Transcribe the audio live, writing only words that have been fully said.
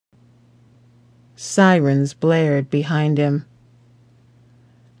Sirens blared behind him.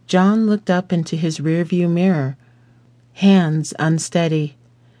 John looked up into his rearview mirror, hands unsteady.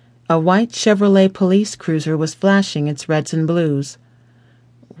 A white Chevrolet police cruiser was flashing its reds and blues.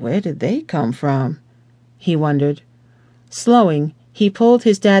 Where did they come from? He wondered. Slowing, he pulled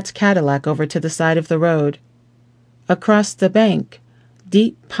his dad's Cadillac over to the side of the road. Across the bank,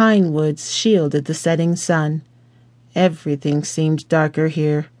 deep pine woods shielded the setting sun. Everything seemed darker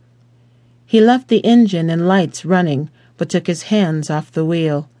here. He left the engine and lights running, but took his hands off the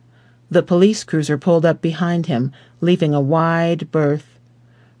wheel. The police cruiser pulled up behind him, leaving a wide berth.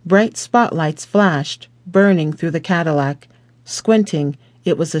 Bright spotlights flashed, burning through the Cadillac. Squinting,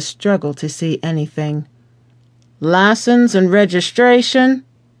 it was a struggle to see anything. "License and registration?"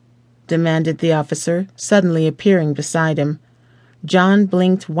 demanded the officer, suddenly appearing beside him. John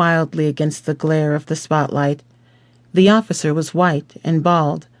blinked wildly against the glare of the spotlight. The officer was white and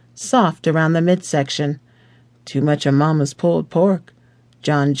bald, soft around the midsection. "Too much of Mama's pulled pork,"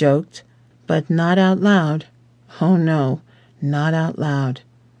 John joked, but not out loud. Oh no, not out loud.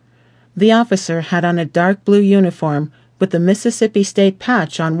 The officer had on a dark blue uniform with the Mississippi State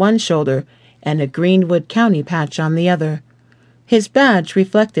patch on one shoulder and a Greenwood County patch on the other. His badge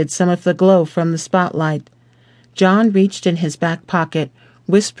reflected some of the glow from the spotlight. John reached in his back pocket,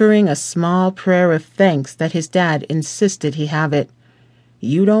 whispering a small prayer of thanks that his dad insisted he have it.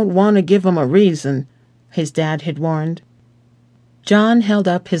 "You don't want to give 'em a reason," his dad had warned. John held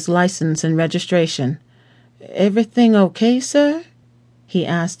up his license and registration. "Everything okay, sir?" he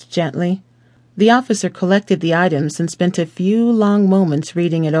asked gently. The officer collected the items and spent a few long moments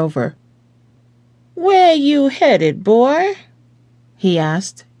reading it over. "Where you headed, boy?" he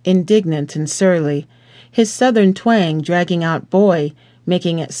asked, indignant and surly, his southern twang dragging out boy,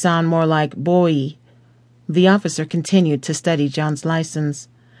 making it sound more like boy. The officer continued to study John's license.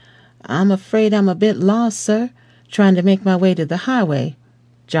 "I'm afraid I'm a bit lost, sir, trying to make my way to the highway,"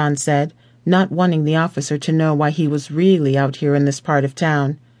 John said, not wanting the officer to know why he was really out here in this part of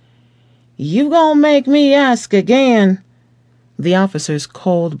town. "You gonna make me ask again?" The officer's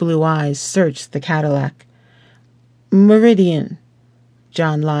cold blue eyes searched the Cadillac. "Meridian,"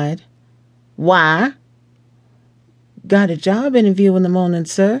 John lied. "Why?" "Got a job interview in the morning,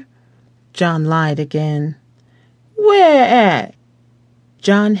 sir." John lied again. "Where at?"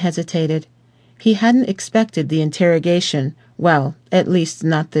 John hesitated. He hadn't expected the interrogation, well, at least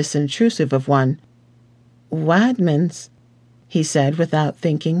not this intrusive of one. "Wadman's," he said without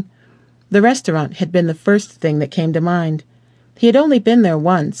thinking. The restaurant had been the first thing that came to mind. He had only been there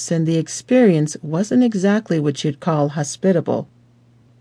once, and the experience wasn't exactly what you'd call hospitable.